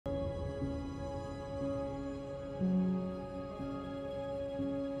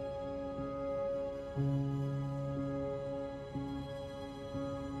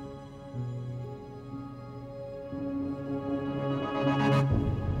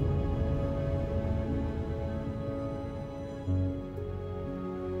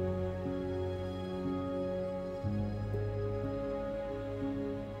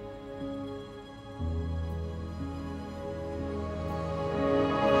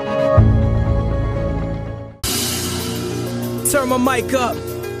Turn my mic up.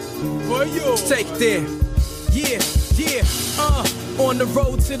 Take it there. Yeah, yeah, on the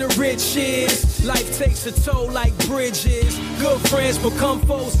road to the riches. Life takes a toll like bridges. Good friends become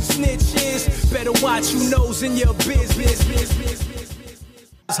foes and snitches. Better watch who knows in your business.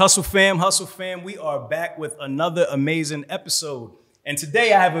 Hustle fam, we are back with another amazing episode. And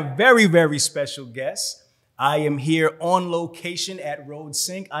today I have a very, very special guest. I am here on location at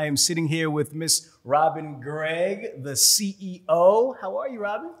RoadSync. I am sitting here with Miss Robin Gregg, the CEO. How are you,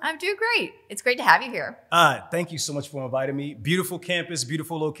 Robin? I'm doing great. It's great to have you here. Thank you so much for inviting me. Beautiful campus,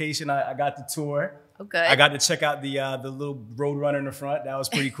 beautiful location. I got the tour. Oh, good. I got to check out the little road runner in the front. That was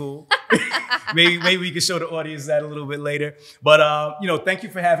pretty cool. maybe we can show the audience that a little bit later. But thank you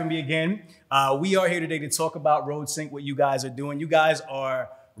for having me again. We are here today to talk about RoadSync, what you guys are doing. You guys are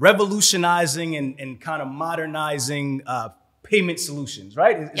revolutionizing and kind of modernizing payment solutions,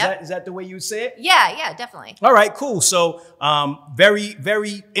 right? Is that the way you would say it? Yeah, definitely. All right, cool. So very,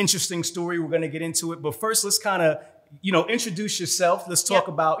 very interesting story. We're going to get into it. But first, let's kind of, introduce yourself. Let's talk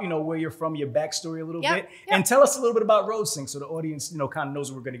about, where you're from, your backstory a little bit. And tell us a little bit about RoadSync so the audience, kind of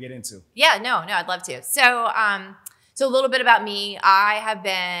knows what we're going to get into. Yeah, no, I'd love to. So a little bit about me. I have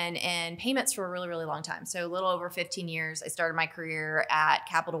been in payments for a really, really long time. So a little over 15 years. I started my career at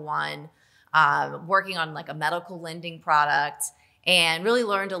Capital One, working on like a medical lending product, and really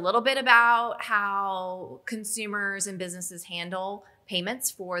learned a little bit about how consumers and businesses handle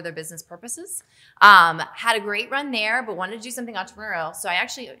payments for their business purposes. Had a great run there, but wanted to do something entrepreneurial. So I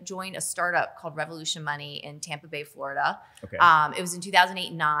actually joined a startup called Revolution Money in Tampa Bay, Florida. Okay. It was in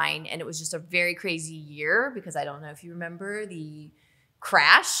 2008-09, and it was just a very crazy year because I don't know if you remember the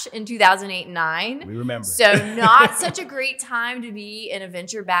crash in 2008-09. We remember. So not such a great time to be in a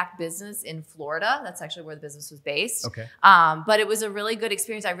venture-backed business in Florida. That's actually where the business was based. Okay. But it was a really good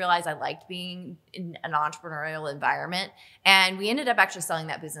experience. I realized I liked being in an entrepreneurial environment. And we ended up actually selling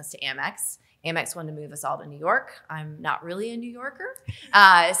that business to Amex. Amex wanted to move us all to New York. I'm not really a New Yorker.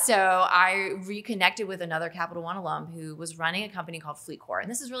 So I reconnected with another Capital One alum who was running a company called FleetCor. And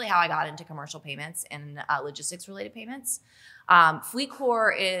this is really how I got into commercial payments and logistics-related payments.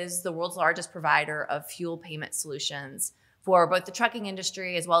 FleetCor is the world's largest provider of fuel payment solutions for both the trucking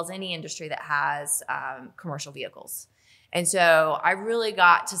industry as well as any industry that has commercial vehicles. And so I really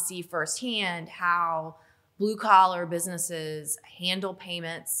got to see firsthand how blue-collar businesses handle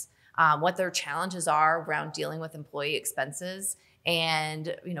payments, what their challenges are around dealing with employee expenses,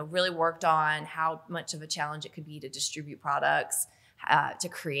 and really worked on how much of a challenge it could be to distribute products, to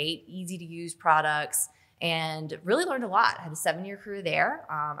create easy-to-use products, and really learned a lot. I had a 7-year career there.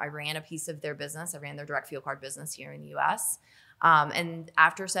 I ran a piece of their business. I ran their direct fuel card business here in the US. And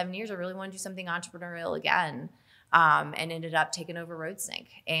after 7 years, I really wanted to do something entrepreneurial again, and ended up taking over RoadSync.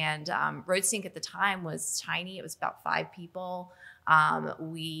 And RoadSync at the time was tiny. It was about 5 people.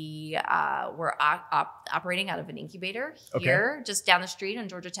 We were operating out of an incubator here, just down the street on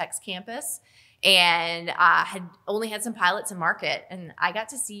Georgia Tech's campus. And had only had some pilots in market. And I got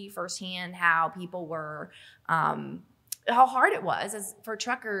to see firsthand how people were, how hard it was for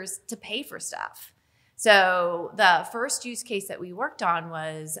truckers to pay for stuff. So the first use case that we worked on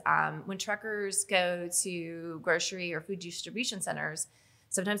was when truckers go to grocery or food distribution centers,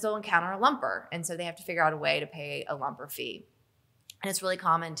 sometimes they'll encounter a lumper. And so they have to figure out a way to pay a lumper fee. And it's really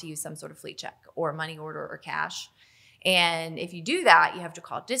common to use some sort of fleet check or money order or cash. And if you do that, you have to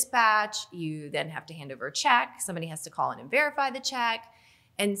call dispatch. You then have to hand over a check. Somebody has to call in and verify the check.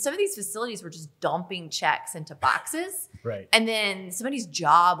 And some of these facilities were just dumping checks into boxes. Right. And then somebody's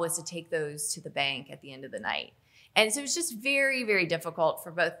job was to take those to the bank at the end of the night. And so it was just very, very difficult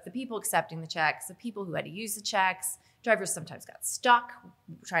for both the people accepting the checks, the people who had to use the checks. Drivers sometimes got stuck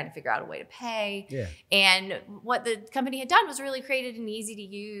trying to figure out a way to pay. Yeah. And what the company had done was really created an easy to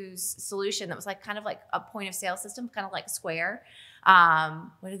use solution that was like kind of like a point of sale system, kind of like Square.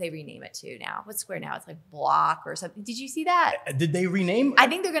 What do they rename it to now? What's Square now? It's like Block or something. Did you see that? Did they rename? I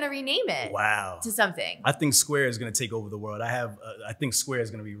think they're going to rename it. Wow. To something. I think Square is going to take over the world. I think Square is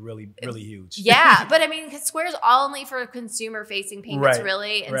going to be really, really huge. Yeah, but I mean, Square is only for consumer facing payments,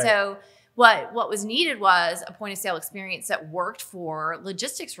 really. And so what was needed was a point of sale experience that worked for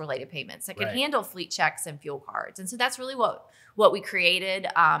logistics related payments that could handle fleet checks and fuel cards. And so that's really what we created.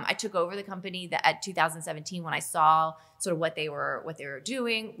 I took over the company at 2017 when I saw sort of what they were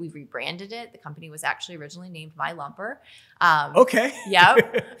doing. We rebranded it. The company was actually originally named My Lumper. Okay.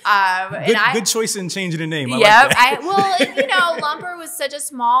 Yep. Good choice in changing the name. Lumper was such a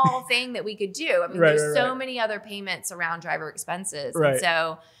small thing that we could do. I mean, there's so many other payments around driver expenses. And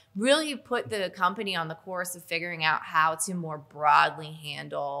so really put the company on the course of figuring out how to more broadly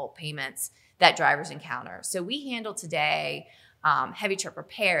handle payments that drivers encounter. So we handle today heavy truck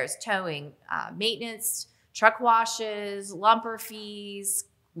repairs, towing, maintenance, truck washes, lumper fees,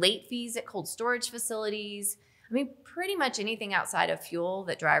 late fees at cold storage facilities. I mean, pretty much anything outside of fuel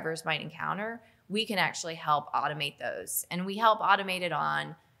that drivers might encounter, we can actually help automate those. And we help automate it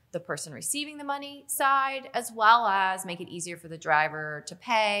on the person receiving the money side, as well as make it easier for the driver to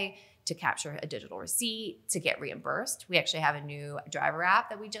pay, to capture a digital receipt, to get reimbursed. We actually have a new driver app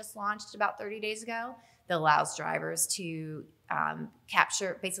that we just launched about 30 days ago that allows drivers to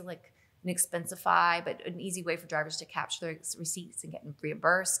capture basically like an Expensify, but an easy way for drivers to capture their receipts and get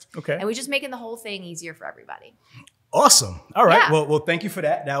reimbursed. Okay. And we're just making the whole thing easier for everybody. Awesome. All right. Yeah. Well, thank you for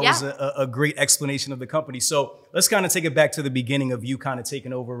that. That was a great explanation of the company. So let's kind of take it back to the beginning of you kind of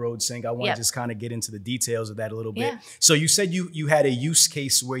taking over RoadSync. I want to just kind of get into the details of that a little bit. Yeah. So you said you had a use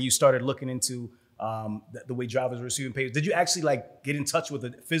case where you started looking into the way drivers were receiving payments. Did you actually like get in touch with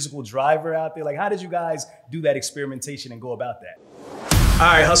a physical driver out there? Like, how did you guys do that experimentation and go about that? All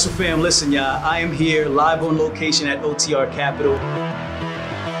right, Hustle fam, listen, y'all. I am here live on location at OTR Capital.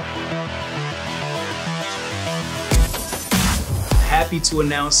 Happy to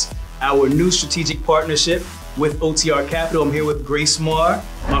announce our new strategic partnership with OTR Capital. I'm here with Grace Marr.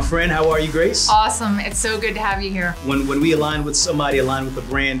 My friend, how are you, Grace? Awesome. It's so good to have you here. When we align with somebody, align with a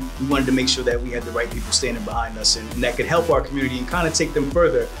brand, we wanted to make sure that we had the right people standing behind us and that could help our community and kind of take them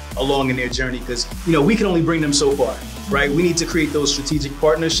further along in their journey, because we can only bring them so far, right? We need to create those strategic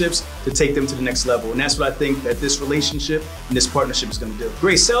partnerships to take them to the next level. And that's what I think that this relationship and this partnership is going to do.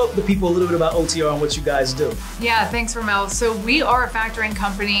 Grace, tell the people a little bit about OTR and what you guys do. Yeah, thanks, Ramel. So we are a factoring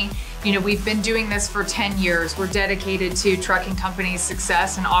company. We've been doing this for 10 years. We're dedicated to trucking companies'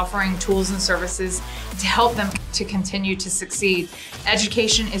 success and offering tools and services to help them to continue to succeed.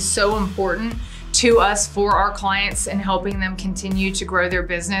 Education is so important to us for our clients and helping them continue to grow their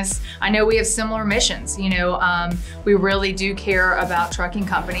business. I know we have similar missions. We really do care about trucking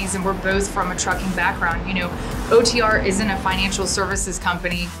companies, and we're both from a trucking background. OTR isn't a financial services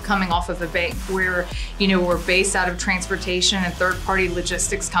company coming off of a bank. We're based out of transportation and third-party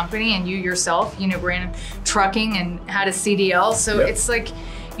logistics company, and you yourself, ran trucking and had a CDL. So It's like,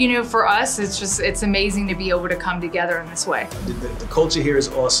 for us, it's amazing to be able to come together in this way. The culture here is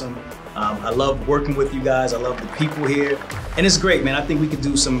awesome. I love working with you guys. I love the people here. And it's great, man. I think we could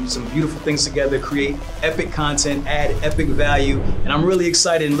do some beautiful things together, create epic content, add epic value. And I'm really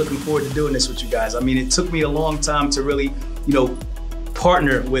excited and looking forward to doing this with you guys. I mean, it took me a long time to really,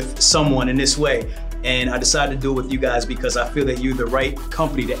 partner with someone in this way. And I decided to do it with you guys because I feel that you're the right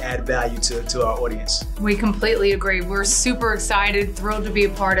company to add value to our audience. We completely agree. We're super excited, thrilled to be a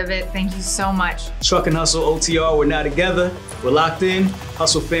part of it. Thank you so much. Truck and Hustle OTR, we're now together. We're locked in.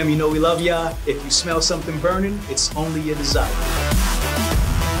 Hustle fam, we love y'all. If you smell something burning, it's only your desire.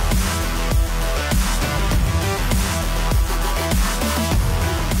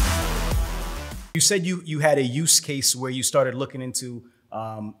 You said you had a use case where you started looking into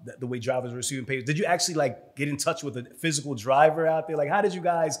the way drivers were receiving payments. Did you actually like get in touch with a physical driver out there? Like, how did you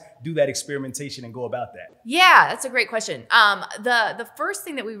guys do that experimentation and go about that? Yeah, that's a great question. The first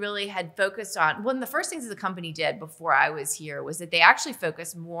thing that we really had focused on, one of the first things that the company did before I was here was that they actually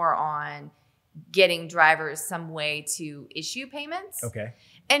focused more on getting drivers some way to issue payments. Okay.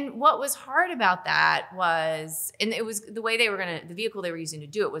 And what was hard about that was, and it was the way the vehicle they were using to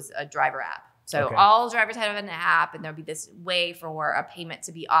do it was a driver app. So all drivers had an app, and there'd be this way for a payment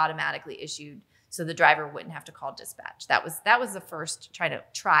to be automatically issued so the driver wouldn't have to call dispatch. That was the first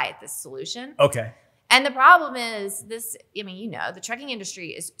try at this solution. Okay. And the problem is the trucking industry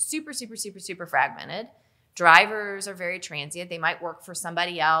is super, super, super, super fragmented. Drivers are very transient. They might work for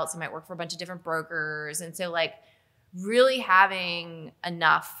somebody else. They might work for a bunch of different brokers. And so like really having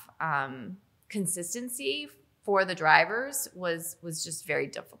enough consistency for the drivers was just very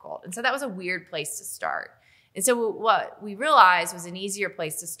difficult. And so that was a weird place to start. And so what we realized was an easier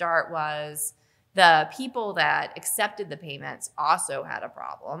place to start was the people that accepted the payments also had a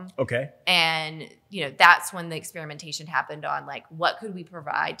problem. Okay. And, that's when the experimentation happened on like, what could we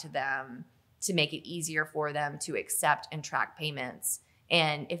provide to them to make it easier for them to accept and track payments?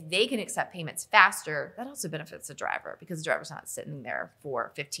 And if they can accept payments faster, that also benefits the driver because the driver's not sitting there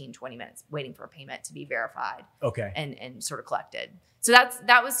for 15, 20 minutes waiting for a payment to be verified and sort of collected. So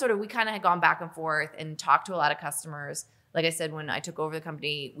that was sort of, we kind of had gone back and forth and talked to a lot of customers. Like I said, when I took over the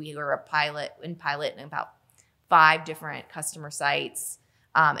company, we were in pilot in about 5 different customer sites.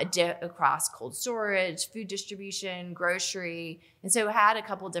 across cold storage, food distribution, grocery. And so it had a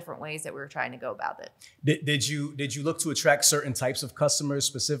couple different ways that we were trying to go about it. Did you look to attract certain types of customers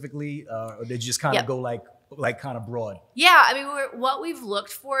specifically, or did you just kind of go like kind of broad? Yeah, I mean, what we've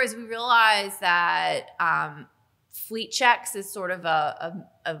looked for is we realized that fleet checks is sort of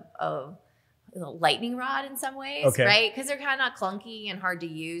a lightning rod in some ways, right? Because they're kind of clunky and hard to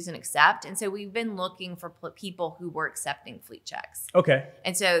use and accept. And so we've been looking for people who were accepting fleet checks. Okay.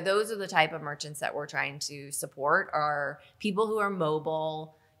 And so those are the type of merchants that we're trying to support, are people who are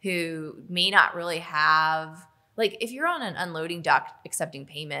mobile, who may not really have, like if you're on an unloading dock accepting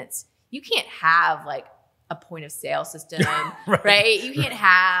payments, you can't have like a point of sale system, right? You can't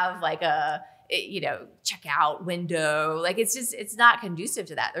have like a, checkout window. Like it's not conducive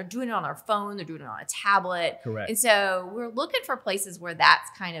to that. They're doing it on their phone. They're doing it on a tablet. Correct. And so we're looking for places where that's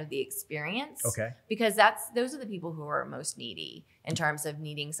kind of the experience. Okay. Because those are the people who are most needy in terms of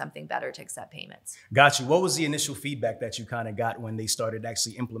needing something better to accept payments. Got you. What was the initial feedback that you kind of got when they started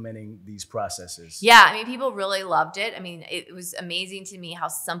actually implementing these processes? Yeah, I mean, people really loved it. I mean, it was amazing to me how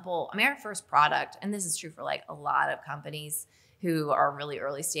simple, I mean, our first product, and this is true for like a lot of companies who are really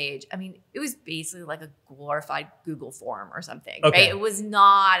early stage. I mean, it was basically like a glorified Google form or something, right? It was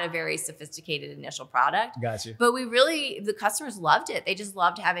not a very sophisticated initial product. Gotcha. But the customers loved it. They just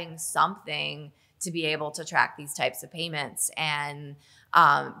loved having something to be able to track these types of payments, and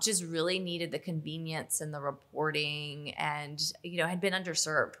just really needed the convenience and the reporting, and, had been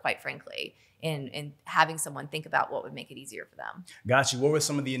underserved, quite frankly, in having someone think about what would make it easier for them. Got you. What were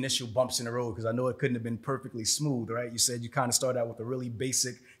some of the initial bumps in the road? Because I know it couldn't have been perfectly smooth, right? You said you kind of started out with a really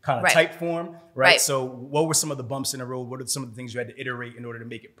basic kind of type form, right? So what were some of the bumps in the road? What are some of the things you had to iterate in order to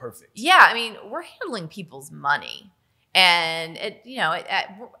make it perfect? Yeah, I mean, we're handling people's money, and at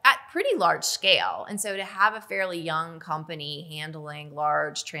pretty large scale. And so to have a fairly young company handling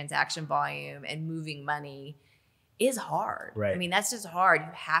large transaction volume and moving money is hard. Right. I mean, that's just hard.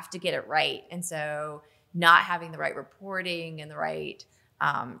 You have to get it right. And so not having the right reporting and the right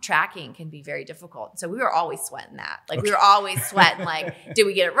tracking can be very difficult. So we were always sweating that. Like we were always sweating, like, did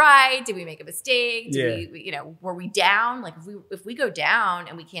we get it right? Did we make a mistake? Did we, were we down? Like if we go down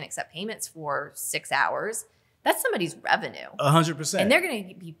and we can't accept payments for 6 hours, that's somebody's revenue. 100%. And they're going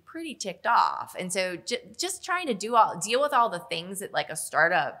to be pretty ticked off. And so just trying to deal with all the things that like a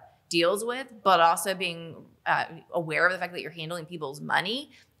startup deals with, but also being aware of the fact that you're handling people's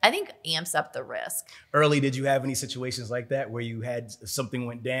money, I think amps up the risk. Early, did you have any situations like that where you had something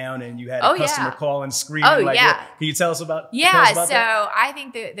went down and you had a customer call and scream? Can you tell us about that? So I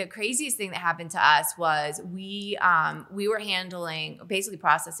think the craziest thing that happened to us was we were handling, basically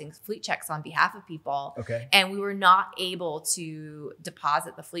processing fleet checks on behalf of people. Okay. And we were not able to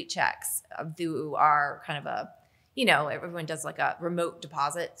deposit the fleet checks through our kind of a, everyone does like a remote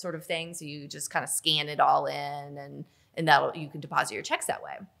deposit sort of thing. So you just kind of scan it all in and you can deposit your checks that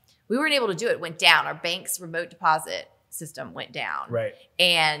way. We weren't able to do it. It went down. Our bank's remote deposit system went down. Right.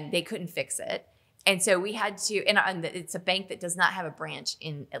 And they couldn't fix it. And so we had to, and it's a bank that does not have a branch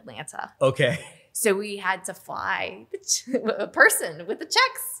in Atlanta. Okay. So we had to fly a person with the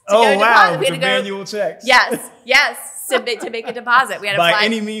checks. The manual checks. Yes. To make a deposit. We had to fly. By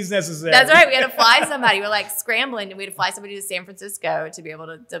any means necessary. That's right. We had to fly somebody. We were like scrambling, and we had to fly somebody to San Francisco to be able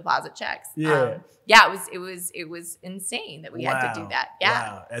to deposit checks. Yeah. It was insane that we had to do that. Yeah.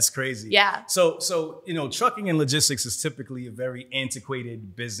 Wow. That's crazy. Yeah. So trucking and logistics is typically a very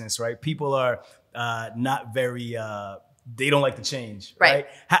antiquated business, right? People are not very they don't like to change, right?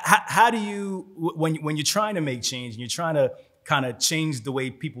 How do you, when you're trying to make change and you're trying to kind of change the way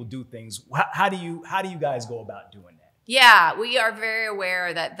people do things, how do you guys go about doing that? Yeah, we are very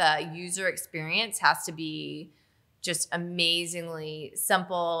aware that the user experience has to be just amazingly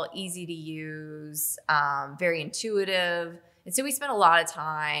simple, easy to use, very intuitive. And so we spend a lot of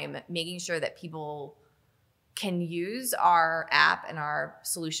time making sure that people can use our app and our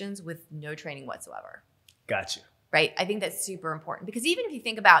solutions with no training whatsoever. Gotcha. Right? I think that's super important, because even if you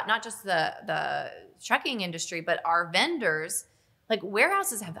think about not just the trucking industry, but our vendors, like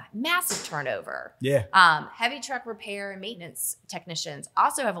warehouses have massive turnover. Yeah. Heavy truck repair and maintenance technicians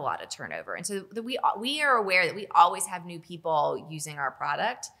also have a lot of turnover. And so we are aware that we always have new people using our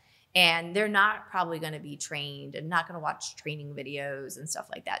product, and they're not probably going to be trained and not going to watch training videos and stuff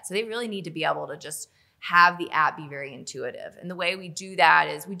like that. So they really need to be able to just have the app be very intuitive. And the way we do that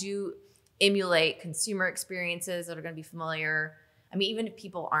is we do emulate consumer experiences that are going to be familiar. I mean, even if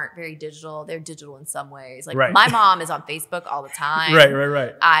people aren't very digital, they're digital in some ways. Like right. my mom is on Facebook all the time.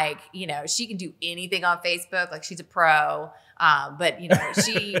 Right. She can do anything on Facebook. Like she's a pro, but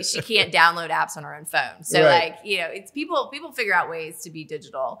she can't download apps on her own phone. So it's people figure out ways to be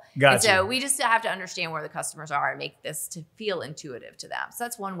digital. Gotcha. And so we just have to understand where the customers are and make this to feel intuitive to them. So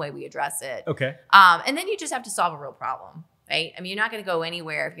that's one way we address it. Okay. And then you just have to solve a real problem, right? I mean, you're not going to go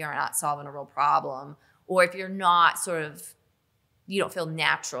anywhere if you're not solving a real problem, or if you're not you don't feel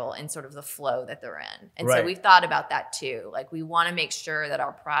natural in sort of the flow that they're in. And so we've thought about that too. Like we want to make sure that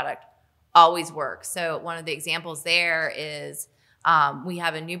our product always works. So one of the examples there is we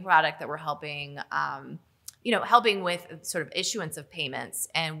have a new product that we're helping with sort of issuance of payments.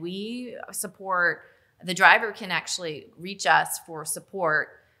 And we support, the driver can actually reach us for support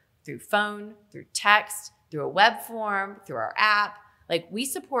through phone, through text, through a web form, through our app. Like we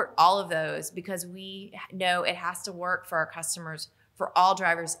support all of those because we know it has to work for our customers, for all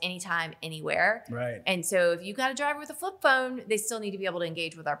drivers, anytime, anywhere. Right. And so if you got a driver with a flip phone, they still need to be able to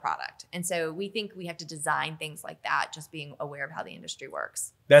engage with our product. And so we think we have to design things like that, just being aware of how the industry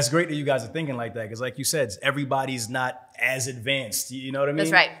works. That's great that you guys are thinking like that. Because like you said, everybody's not as advanced. You know what I mean?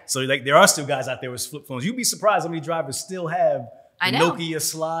 That's right. So like there are still guys out there with flip phones. You'd be surprised how many drivers still have the Nokia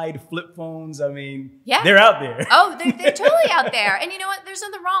slide flip phones. I mean, they're out there. Oh, they're totally out there. And you know what? There's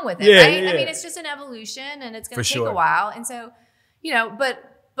nothing wrong with it, right? I mean, it's just an evolution and it's going to take a while. And so,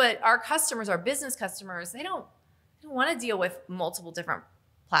 but our customers, our business customers, they don't want to deal with multiple different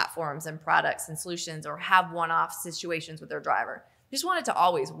platforms and products and solutions or have one-off situations with their driver. They just want it to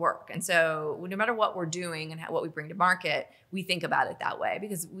always work. And so no matter what we're doing and what we bring to market, we think about it that way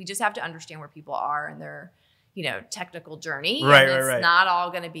because we just have to understand where people are in their technical journey. Right, and it's not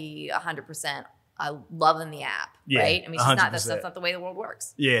all going to be 100% loving the app, right? I mean, that's not the way the world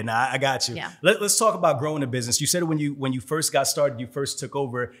works. Yeah, I got you. Yeah. Let's talk about growing a business. You said when you first got started, you first took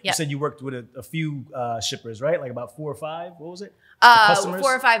over, you said you worked with a few shippers, right? Like about 4 or 5, what was it? 4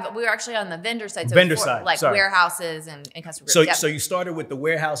 or 5, we were actually on the vendor side. So warehouses and customer groups. So you started with the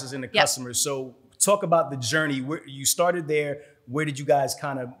warehouses and the customers. So talk about the journey. Where you started there. Where did you guys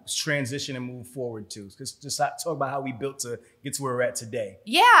kind of transition and move forward to? Just talk about how we built to get to where we're at today.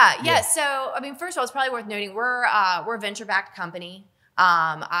 Yeah. So, I mean, first of all, it's probably worth noting we're a venture-backed company.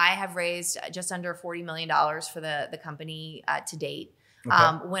 I have raised just under $40 million for the company to date.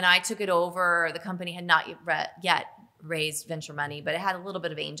 Okay. When I took it over, the company had not yet raised venture money, but it had a little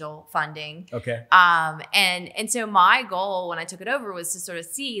bit of angel funding. Okay. And so my goal when I took it over was to sort of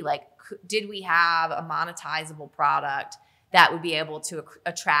see, like, did we have a monetizable product that would be able to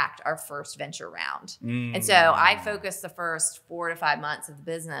attract our first venture round. And so I focused the first 4 to 5 months of the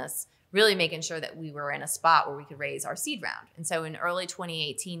business really making sure that we were in a spot where we could raise our seed round. And so in early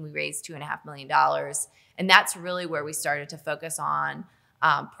 2018, we raised $2.5 million. And that's really where we started to focus on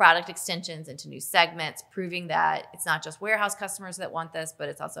product extensions into new segments, proving that it's not just warehouse customers that want this, but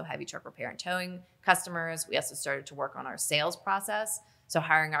it's also heavy truck repair and towing customers. We also started to work on our sales process. So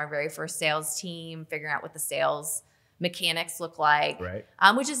hiring our very first sales team, figuring out what the sales mechanics look like, right.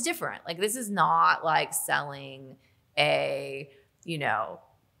 Which is different. Like this is not like selling a,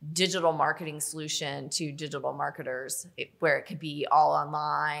 digital marketing solution to digital marketers where it could be all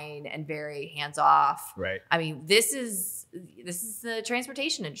online and very hands off. Right. I mean, this is the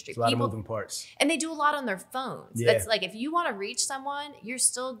transportation industry. It's a lot of moving parts. And they do a lot on their phones. Yeah. That's like, if you want to reach someone, your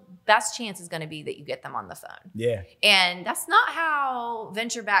best chance is going to be that you get them on the phone. Yeah. And that's not how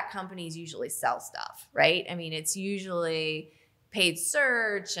venture-backed companies usually sell stuff, right? I mean, it's usually paid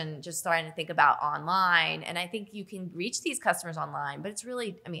search and just trying to think about online. And I think you can reach these customers online, but it's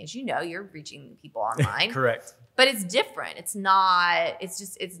really, I mean, as you know, you're reaching people online. Correct. But it's different. It's not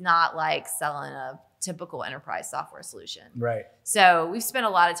like selling a typical enterprise software solution. Right. So we've spent a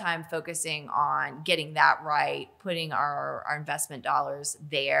lot of time focusing on getting that right, putting our investment dollars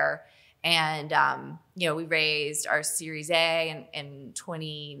there. And, we raised our Series A in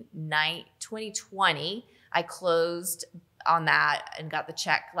 2020. I closed on that and got the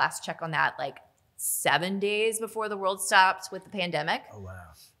last check on that like 7 days before the world stopped with the pandemic. Oh, wow.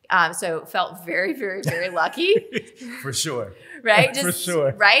 So felt very, very, very lucky. For sure. Right? For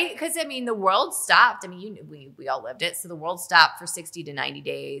sure. Right? Because, I mean, the world stopped. I mean, we all lived it. So the world stopped for 60 to 90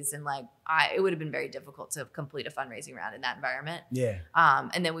 days. And it would have been very difficult to complete a fundraising round in that environment. Yeah.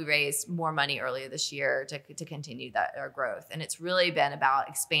 And then we raised more money earlier this year to continue our growth. And it's really been about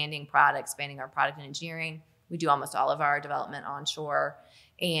expanding our product and engineering. We do almost all of our development onshore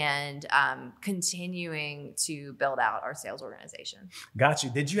and continuing to build out our sales organization. Got you.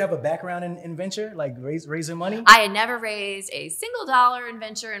 Did you have a background in venture, like raising money? I had never raised a single dollar in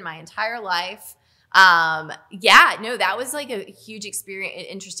venture in my entire life. Yeah, no, that was like a huge experience,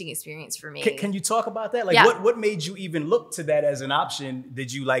 interesting experience for me. Can you talk about that? Like, what made you even look to that as an option?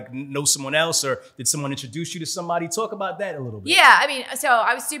 Did you like know someone else, or did someone introduce you to somebody? Talk about that a little bit. Yeah, I mean, so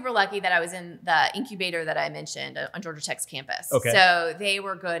I was super lucky that I was in the incubator that I mentioned on Georgia Tech's campus. Okay. So they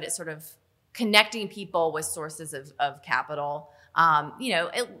were good at sort of connecting people with sources of capital. You know,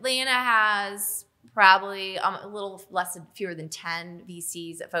 Atlanta has probably a little fewer than 10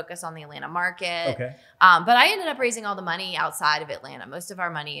 VCs that focus on the Atlanta market. Okay. But I ended up raising all the money outside of Atlanta. Most of our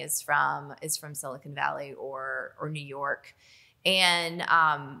money is from Silicon Valley or New York. And,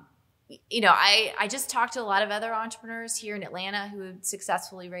 you know, I just talked to a lot of other entrepreneurs here in Atlanta who had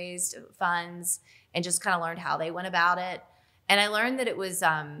successfully raised funds and just kind of learned how they went about it. And I learned that it was,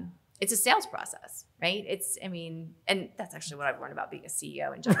 it's a sales process, right? And that's actually what I've learned about being a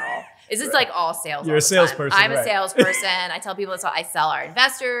CEO in general. Is it's like all sales. You're a salesperson. I'm a salesperson. I tell people I sell our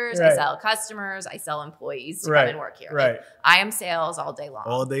investors, I sell customers, I sell employees to come and work here. Right. Like, I am sales all day long.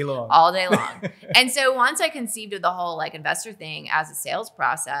 All day long. All day long. And so once I conceived of the whole like investor thing as a sales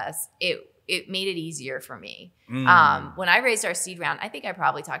process, it made it easier for me. When I raised our seed round, I think I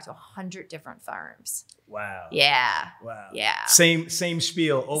probably talked to 100 different firms. Wow. Yeah. Wow. Yeah. Same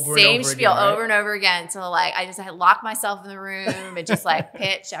spiel over and over again. Same spiel over and over again. So like I had locked myself in the room and just like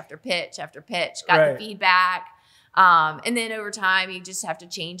pitch after pitch after pitch, got the feedback. And then over time you just have to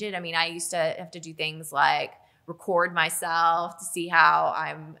change it. I mean, I used to have to do things like record myself to see how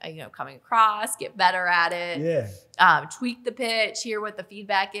I'm, coming across, get better at it. Yeah. Tweak the pitch, hear what the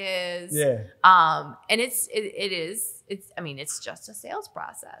feedback is. Yeah. And it's just a sales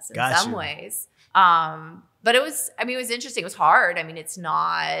process in some ways. But it was interesting. It was hard. I mean, it's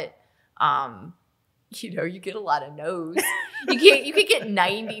not, you get a lot of no's. You could get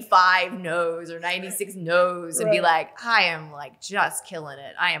 95 no's or 96 no's and be like, I am like just killing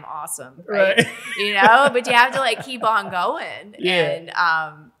it. I am awesome. Right. But you have to like keep on going.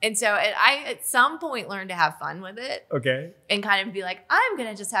 Yeah. And so I at some point learned to have fun with it. Okay. And kind of be like, I'm going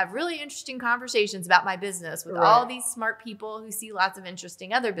to just have really interesting conversations about my business with all these smart people who see lots of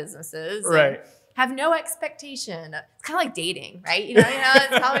interesting other businesses. Right. Have no expectation. It's kind of like dating, right?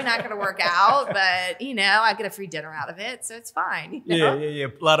 It's probably not going to work out, but I get a free dinner out of it, so it's fine. Yeah.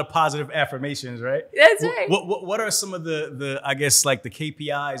 A lot of positive affirmations, right? That's right. What are some of the I guess like the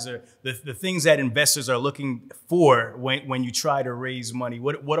KPIs or the things that investors are looking for when you try to raise money?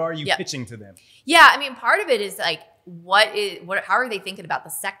 What are you pitching to them? Yeah, I mean, part of it is like how are they thinking about the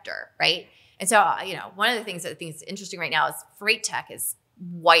sector, right? And so one of the things that I think is interesting right now is freight tech is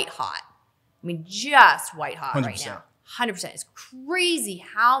white hot. I mean, just white hot 100%. Right now. 100%. It's crazy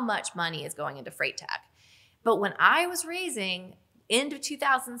how much money is going into freight tech. But when I was raising end of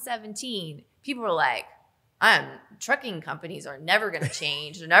 2017, people were like, trucking companies are never going to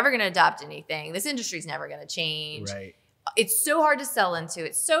change. They're never going to adopt anything. This industry is never going to change. Right. It's so hard to sell into.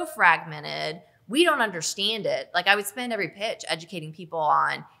 It's so fragmented. We don't understand it. Like I would spend every pitch educating people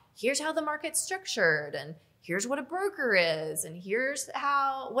on here's how the market's structured and here's what a broker is, and here's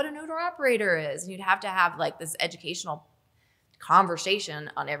what an owner operator is. And you'd have to have like this educational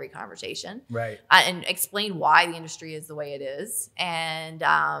conversation on every conversation. Right. And explain why the industry is the way it is. And,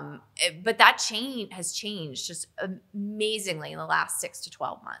 but that has changed just amazingly in the last 6 to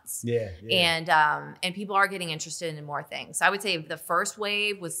 12 months. Yeah. And people are getting interested in more things. So I would say the first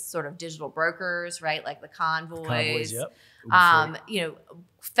wave was sort of digital brokers, right? Like the Convoys. Yep.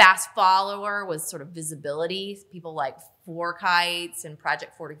 Fast follower was sort of visibility. People like Kites and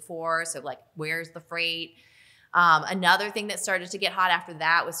Project 44. So like, where's the freight? Another thing that started to get hot after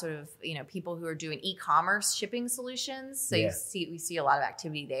that was sort of, people who are doing e-commerce shipping solutions. So we see a lot of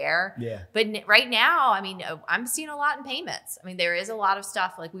activity there. Yeah. But right now, I mean, I'm seeing a lot in payments. I mean, there is a lot of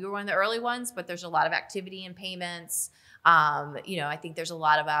stuff, like we were one of the early ones, but there's a lot of activity in payments. I think there's a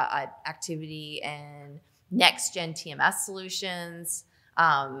lot of activity in next gen TMS solutions.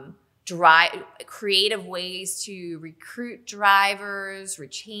 Creative ways to recruit drivers,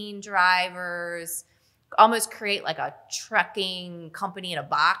 retain drivers, almost create like a trucking company in a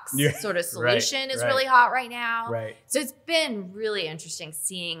box sort of solution is really hot right now. Right. So it's been really interesting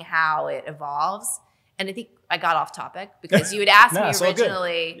seeing how it evolves. And I think I got off topic because you had asked me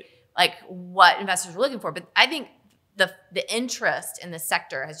originally like what investors were looking for, but I think the interest in the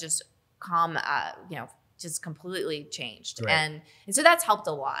sector has just come, just completely changed. Right. And so that's helped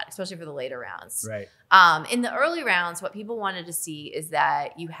a lot, especially for the later rounds. Right. In the early rounds, what people wanted to see is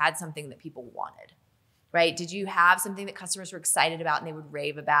that you had something that people wanted, right? Did you have something that customers were excited about and they would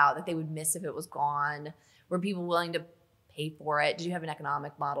rave about, that they would miss if it was gone? Were people willing to pay for it? Did you have an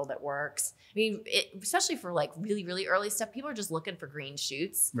economic model that works? I mean, especially for like really, really early stuff, people are just looking for green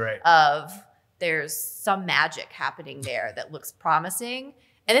shoots of there's some magic happening there that looks promising.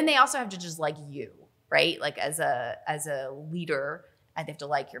 And then they also have to just like you, right? Like as a leader, and they have to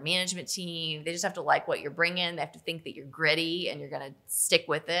like your management team. They just have to like what you're bringing. They have to think that you're gritty and you're going to stick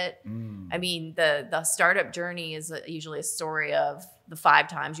with it. I mean, the startup journey is usually a story of the 5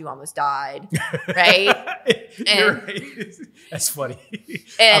 times you almost died, right? You're right. That's funny.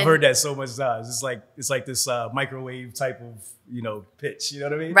 I've heard that so much times. It's like this microwave type of, pitch. You know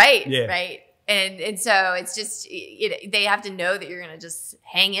what I mean? Right. Yeah. Right. And so it's just, they have to know that you're going to just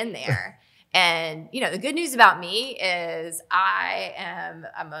hang in there. And, the good news about me is I'm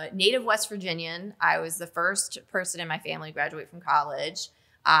a native West Virginian. I was the first person in my family to graduate from college.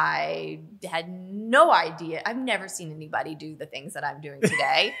 I had no idea. I've never seen anybody do the things that I'm doing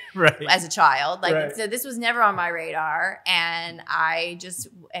today as a child. So this was never on my radar. And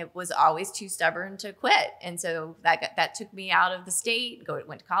it was always too stubborn to quit. And so that took me out of the state,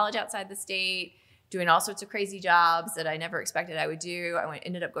 went to college outside the state, doing all sorts of crazy jobs that I never expected I would do.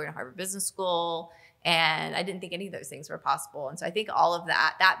 Ended up going to Harvard Business School, and I didn't think any of those things were possible. And so I think all of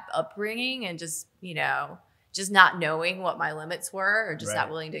that upbringing and just not knowing what my limits were or just not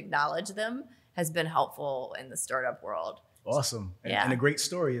willing to acknowledge them has been helpful in the startup world. Awesome. And a great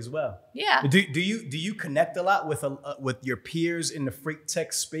story as well. Yeah. Do you connect a lot with your peers in the freight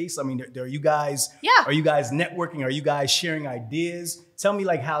tech space? I mean, are you guys networking? Are you guys sharing ideas? Tell me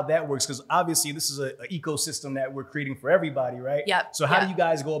like how that works, because obviously this is an ecosystem that we're creating for everybody, right? Yep. So how do you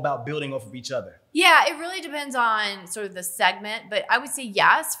guys go about building off of each other? Yeah, it really depends on sort of the segment, but I would say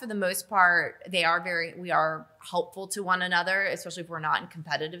yes, for the most part, we are helpful to one another, especially if we're not in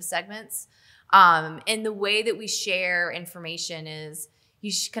competitive segments. And the way that we share information is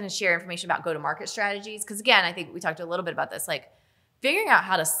you should kind of share information about go-to-market strategies. Because again, I think we talked a little bit about this, like figuring out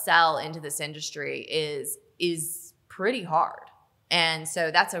how to sell into this industry is pretty hard. And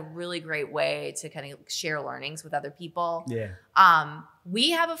so that's a really great way to kind of share learnings with other people. Yeah.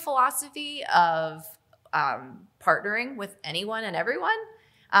 We have a philosophy of partnering with anyone and everyone.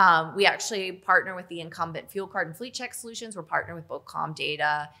 We actually partner with the incumbent fuel card and fleet check solutions. We're partnering with both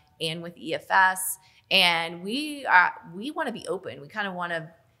Comdata and with EFS. And we want to be open. We kind of want to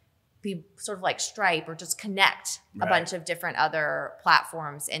be sort of like Stripe or just connect a bunch of different other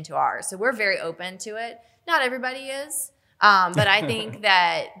platforms into ours. So we're very open to it. Not everybody is. But I think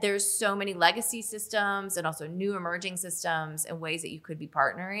that there's so many legacy systems and also new emerging systems and ways that you could be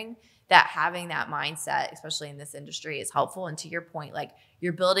partnering, that having that mindset, especially in this industry, is helpful. And to your point, like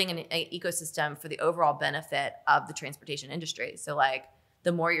you're building an ecosystem for the overall benefit of the transportation industry. So like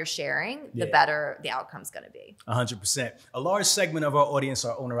the more you're sharing, the better the outcome's going to be. 100%. A large segment of our audience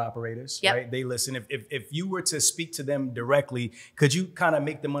are owner operators, right? They listen. If you were to speak to them directly, could you kind of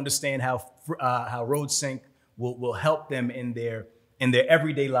make them understand how RoadSync will help them in their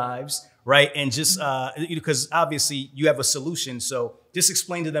everyday lives, right? And just because obviously you have a solution, so just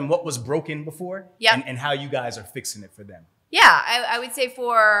explain to them what was broken before and how you guys are fixing it for them. Yeah, I would say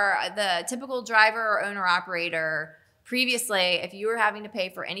for the typical driver or owner operator, previously, if you were having to pay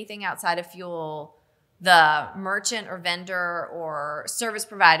for anything outside of fuel, the merchant or vendor or service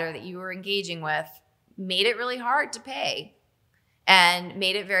provider that you were engaging with made it really hard to pay. And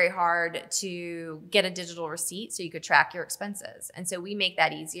made it very hard to get a digital receipt so you could track your expenses. And so we make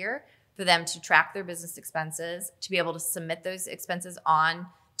that easier for them to track their business expenses, to be able to submit those expenses on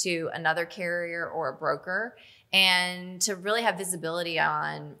to another carrier or a broker, and to really have visibility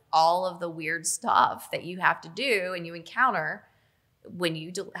on all of the weird stuff that you have to do and you encounter when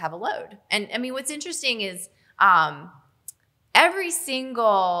you have a load. And I mean, what's interesting is every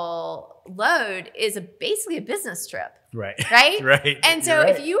single load is basically a business trip. Right. And so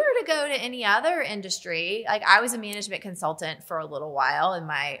if you were to go to any other industry, like I was a management consultant for a little while in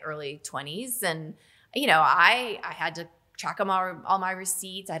my early 20s. And, I had to track all my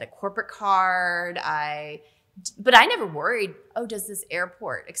receipts. I had a corporate card. But I never worried, does this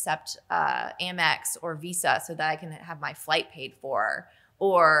airport accept Amex or Visa so that I can have my flight paid for?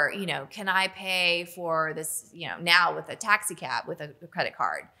 Or, can I pay for this, now with a taxi cab with a credit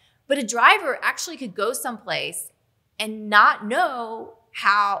card? But a driver actually could go someplace and not know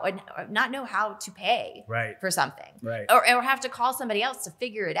how to pay for something, or have to call somebody else to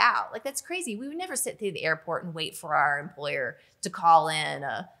figure it out. Like that's crazy. We would never sit through the airport and wait for our employer to call in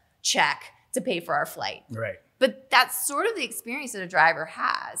a check to pay for our flight. Right. But that's sort of the experience that a driver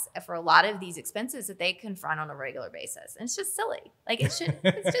has for a lot of these expenses that they confront on a regular basis. And it's just silly. Like it shouldn't be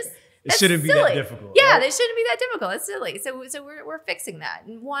that difficult. Yeah, they shouldn't be that difficult. It's silly. So we're fixing that.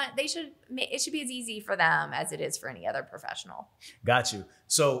 And it should be as easy for them as it is for any other professional. Got you.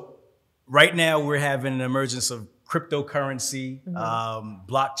 So right now we're having an emergence of cryptocurrency,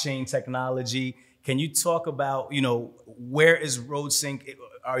 blockchain technology. Can you talk about, where is RoadSync?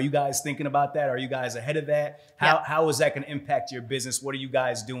 Are you guys thinking about that? Are you guys ahead of that? How is that going to impact your business? What are you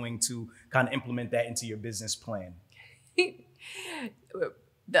guys doing to kind of implement that into your business plan?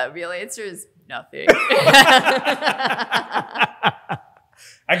 The real answer is nothing.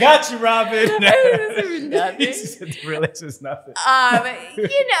 I got you, Robin. Nothing. The real answer is nothing.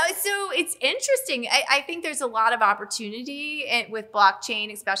 So it's interesting. I think there's a lot of opportunity with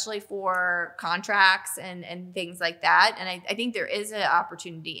blockchain, especially for contracts and things like that. And I think there is an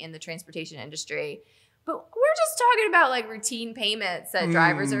opportunity in the transportation industry. But we're just talking about like routine payments that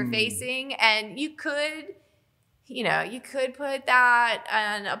drivers are facing. And you could put that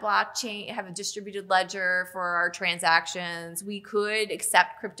on a blockchain, have a distributed ledger for our transactions. We could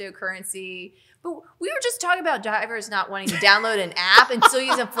accept cryptocurrency. But we were just talking about drivers not wanting to download an app and still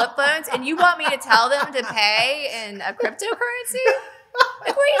using flip phones. And you want me to tell them to pay in a cryptocurrency?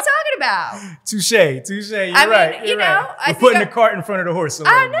 Like, what are you talking about? Touche. You're right. We're putting the cart in front of the horse.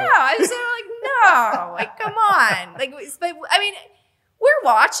 I know. I was no. Like, come on. Like, but I mean, we're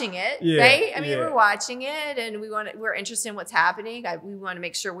watching it, right? I mean, we're watching it, and we're interested in what's happening. We want to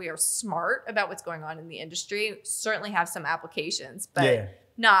make sure we are smart about what's going on in the industry. Certainly have some applications, but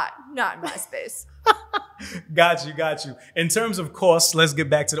not in my space. Got you. In terms of costs, let's get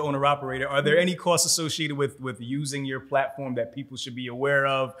back to the owner-operator. Are there any costs associated with using your platform that people should be aware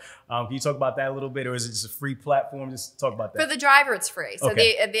of? Can you talk about that a little bit, or is it just a free platform? Just talk about that. For the driver, it's free. So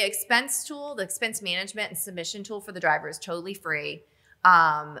the expense tool, the expense management and submission tool for the driver is totally free.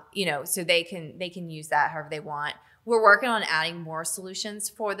 So they can use that however they want. We're working on adding more solutions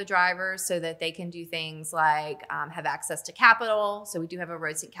for the drivers so that they can do things like have access to capital. So we do have a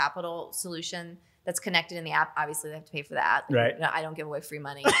RoadSync Capital solution that's connected in the app. Obviously, they have to pay for that. Right. I don't give away free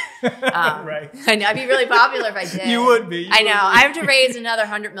money. Right. I know, I'd be really popular if I did. You would be. I know. I have to raise another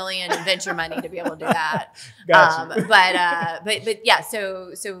 $100 million in venture money to be able to do that. Gotcha. But yeah.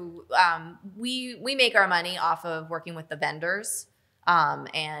 So we make our money off of working with the vendors.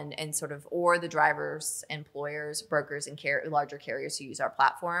 And sort of, or the drivers, employers, brokers, and larger carriers who use our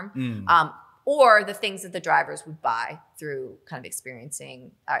platform, or the things that the drivers would buy through kind of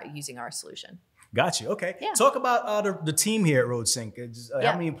experiencing, using our solution. Got you. Okay. Yeah. Talk about the team here at RoadSync.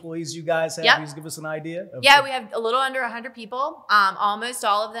 How many employees you guys have? Please give us an idea. We have a little under 100 people. Almost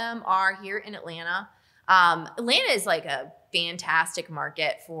all of them are here in Atlanta. Atlanta is like a fantastic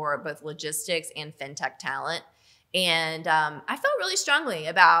market for both logistics and FinTech talent. And I felt really strongly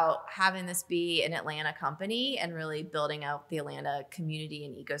about having this be an Atlanta company and really building out the Atlanta community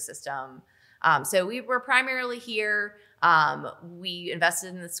and ecosystem. So we were primarily here. We invested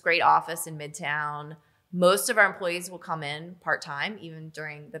in this great office in Midtown. Most of our employees will come in part-time. Even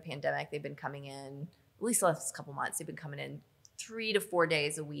during the pandemic, they've been coming in, at least the last couple months, they've been coming in 3 to 4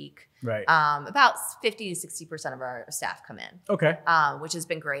 days a week. Right. About 50 to 60% of our staff come in. Okay. Which has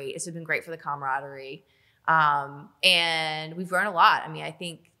been great. It's been great for the camaraderie. And we've grown a lot. I mean, I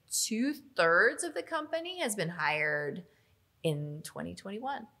think 2/3 of the company has been hired in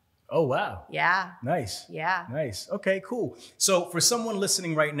 2021. Oh, wow. Yeah. Nice. Yeah. Nice. Okay, cool. So for someone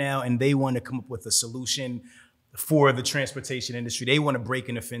listening right now and they want to come up with a solution for the transportation industry, they want to break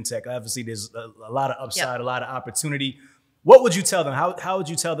into FinTech. Obviously, there's a lot of upside, a lot of opportunity. What would you tell them? How would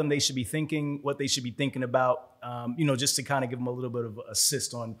you tell them they should be thinking, what they should be thinking about, just to kind of give them a little bit of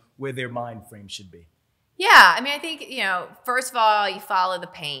assist on where their mind frame should be? Yeah. I mean, I think, first of all, you follow the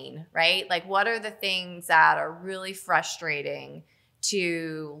pain, right? Like, what are the things that are really frustrating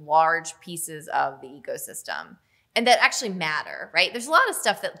to large pieces of the ecosystem and that actually matter, right? There's a lot of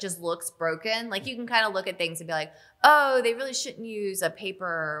stuff that just looks broken. Like, you can kind of look at things and be like, oh, they really shouldn't use a paper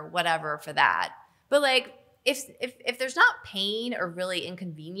or whatever for that. But like, if there's not pain or really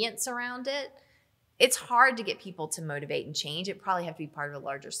inconvenience around it, it's hard to get people to motivate and change. It probably have to be part of a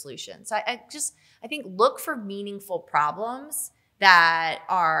larger solution. So I think look for meaningful problems that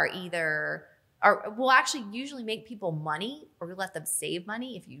will actually usually make people money or let them save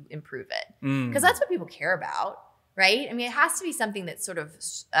money if you improve it. Because that's what people care about, right? I mean, it has to be something that's sort of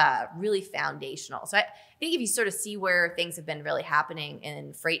really foundational. So I think if you sort of see where things have been really happening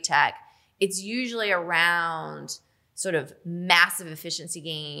in freight tech, it's usually around sort of massive efficiency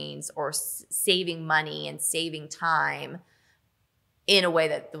gains or saving money and saving time in a way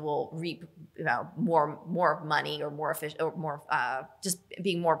that will reap more money or more efficient or more just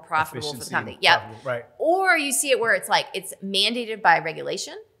being more profitable for the company. Yeah, right. Or you see it where it's like it's mandated by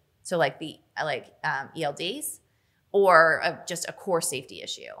regulation, so like the ELDs, or just a core safety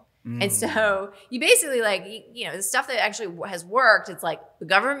issue. And so you basically the stuff that actually has worked. It's like the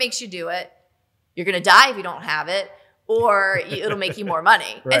government makes you do it. you're going to die if you don't have it, or it'll make you more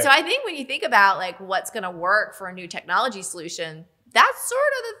money. Right. And so I think when you think about like what's going to work for a new technology solution, that's sort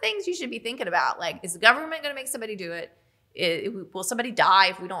of the things you should be thinking about. Like, is the government going to make somebody do it? Will somebody die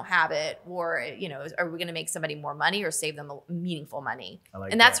if we don't have it? Or, are we going to make somebody more money or save them meaningful money?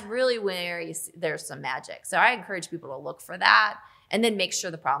 That's really where there's some magic. So I encourage people to look for that and then make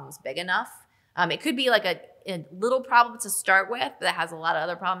sure the problem's big enough. It could be like a little problem to start with, but that has a lot of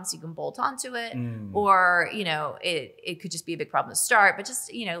other problems you can bolt onto it. Or, it could just be a big problem to start, but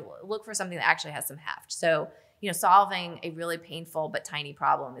just, look for something that actually has some heft. So, solving a really painful but tiny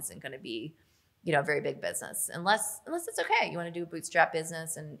problem isn't going to be, a very big business unless it's okay. You want to do a bootstrap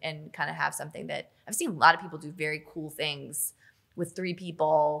business and kind of have something that I've seen a lot of people do very cool things with 3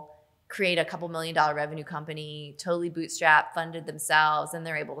 people, create a couple $1 million revenue company, totally bootstrap, funded themselves, and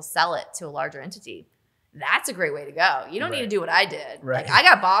they're able to sell it to a larger entity. That's a great way to go. You don't need to do what I did. Right. Like, I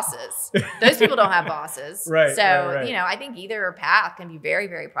got bosses. Those people don't have bosses. Right. So, I think either path can be very,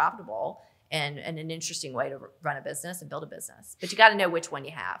 very profitable and an interesting way to run a business and build a business. But you got to know which one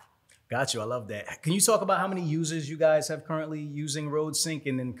you have. Got you. I love that. Can you talk about how many users you guys have currently using RoadSync,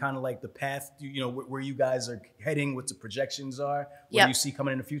 and then kind of like the path, where you guys are heading, what the projections are, what you see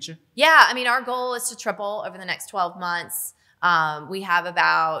coming in the future? Yeah. I mean, our goal is to triple over the next 12 months. We have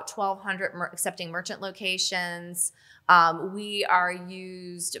about 1,200 accepting merchant locations. We are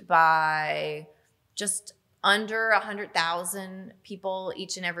used by just under 100,000 people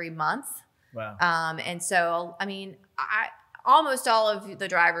each and every month. Wow. And so, I mean, almost all of the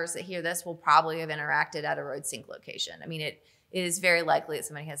drivers that hear this will probably have interacted at a RoadSync location. I mean, it is very likely that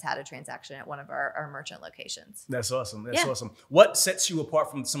somebody has had a transaction at one of our merchant locations. That's awesome. That's awesome. What sets you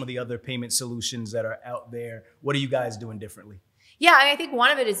apart from some of the other payment solutions that are out there? What are you guys doing differently? Yeah, I think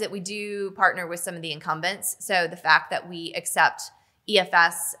one of it is that we do partner with some of the incumbents. So the fact that we accept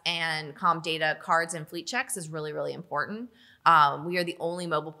EFS and Comdata cards and fleet checks is really, really important. We are the only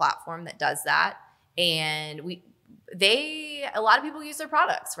mobile platform that does that. And a lot of people use their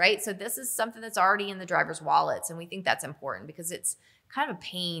products, right? So this is something that's already in the driver's wallets. And we think that's important because it's kind of a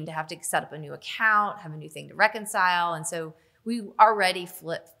pain to have to set up a new account, have a new thing to reconcile. And so we already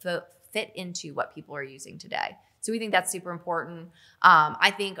fit into what people are using today. So we think that's super important.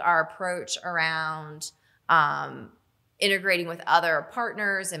 I think our approach around integrating with other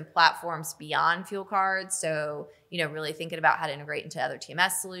partners and platforms beyond fuel cards. So, really thinking about how to integrate into other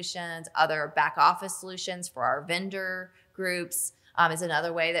TMS solutions, other back office solutions for our vendor groups is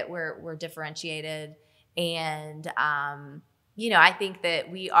another way that we're differentiated. And, I think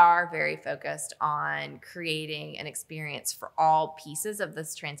that we are very focused on creating an experience for all pieces of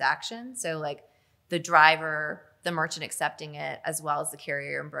this transaction. So like the driver, the merchant accepting it, as well as the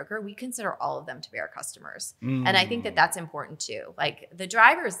carrier and broker, we consider all of them to be our customers. And I think that that's important too. Like the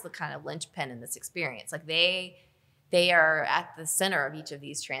driver is the kind of linchpin in this experience. Like they are at the center of each of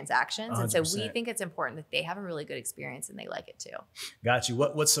these transactions. 100%. And so we think it's important that they have a really good experience and they like it too. Got you.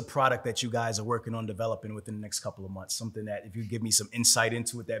 What's the product that you guys are working on developing within the next couple of months? Something that, if you give me some insight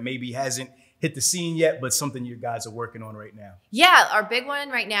into it, that maybe hasn't hit the scene yet, but something you guys are working on right now. Yeah, our big one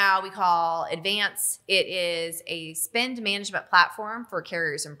right now we call Advance. It is a spend management platform for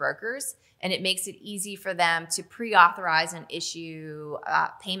carriers and brokers, and it makes it easy for them to pre-authorize and issue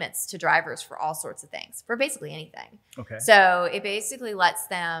payments to drivers for all sorts of things, for basically anything. Okay. So it basically lets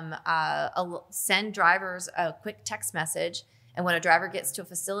them send drivers a quick text message, and when a driver gets to a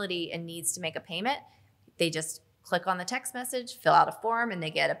facility and needs to make a payment, they just click on the text message, fill out a form, and they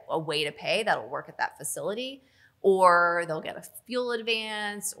get a way to pay that'll work at that facility. Or they'll get a fuel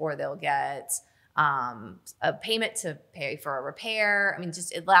advance, or they'll get a payment to pay for a repair. I mean,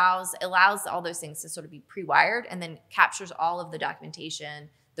 just it allows all those things to sort of be pre-wired, and then captures all of the documentation,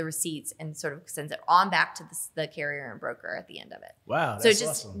 the receipts, and sort of sends it on back to the carrier and broker at the end of it. Wow, that's so it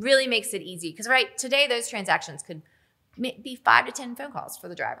just awesome. Really makes it easy. Because today those transactions could be 5 to 10 phone calls for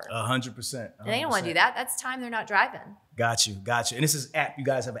the driver. 100%. And they don't want to do that. That's time they're not driving. Got you. And this is app. You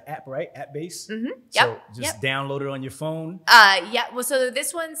guys have an app, right? App based. Mm-hmm. So just download it on your phone. Yeah. Well, so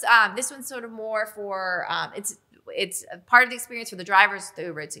this one's sort of more for it's a part of the experience for the drivers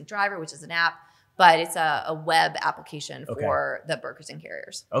through RoadSync Driver, which is an app, but it's a web application for the brokers and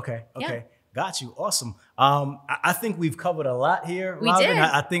carriers. Okay. Yeah. Got you. Awesome. I think we've covered a lot here, Robin. We did.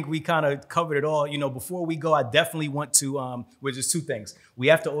 I think we kind of covered it all. Before we go, I definitely want to, which is 2 things. We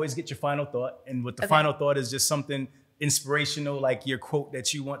have to always get your final thought. And what the final thought is just something inspirational, like your quote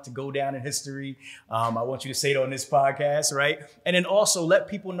that you want to go down in history. I want you to say it on this podcast, right? And then also let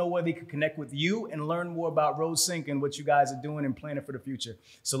people know where they can connect with you and learn more about RoadSync and what you guys are doing and planning for the future.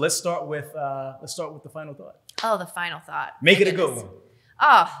 So let's start with the final thought. Oh, the final thought. Make it a good one.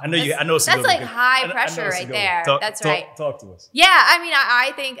 Oh, I know you. I know it's that's like high pressure right there. That's right. Talk to us. Yeah, I mean,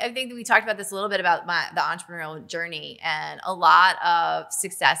 I think that we talked about this a little bit about the entrepreneurial journey, and a lot of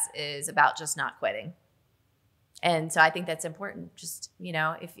success is about just not quitting. And so I think that's important. Just, you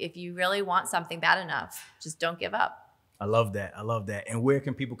know, if you really want something bad enough, just don't give up. I love that. I love that. And where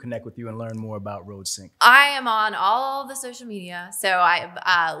can people connect with you and learn more about RoadSync? I am on all the social media. So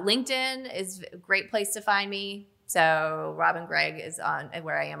LinkedIn is a great place to find me. So Robin Gregg is on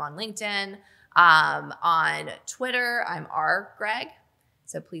where I am on LinkedIn. On Twitter, I'm R.Gregg.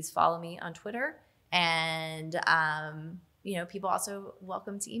 So please follow me on Twitter. And you know, people also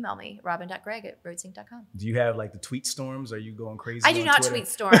welcome to email me, robin.gregg@roadsync.com. Do you have like the tweet storms? Are you going crazy? I do not tweet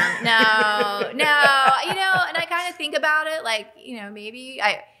storm. No. You know, and I kind of think about it like, you know, maybe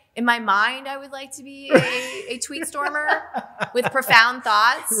in my mind, I would like to be a tweet stormer with profound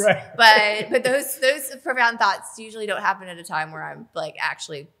thoughts. Right. But those profound thoughts usually don't happen at a time where I'm like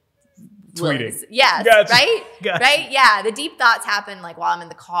actually tweeting. Yes, gotcha. Right? Gotcha. Right? Yeah. The deep thoughts happen like while I'm in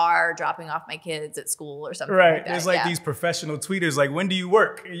the car dropping off my kids at school or something right. like that. There's like these professional tweeters like, when do you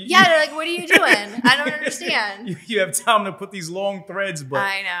work? Yeah, they're like, what are you doing? I don't understand. You have time to put these long threads, but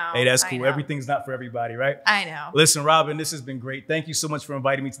I know. Hey, that's cool. Everything's not for everybody, right? I know. Listen, Robin, this has been great. Thank you so much for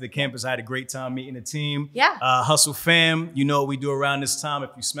inviting me to the campus. I had a great time meeting the team. Yeah. Hustle fam, you know what we do around this time. If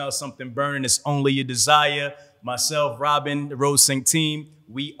you smell something burning, it's only your desire. Myself, Robin, the RoadSync team,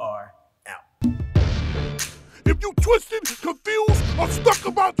 we are out. If you twisted, confused, or stuck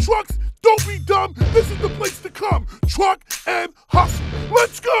about trucks, don't be dumb. This is the place to come. Truck and hustle.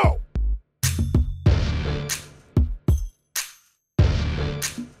 Let's go.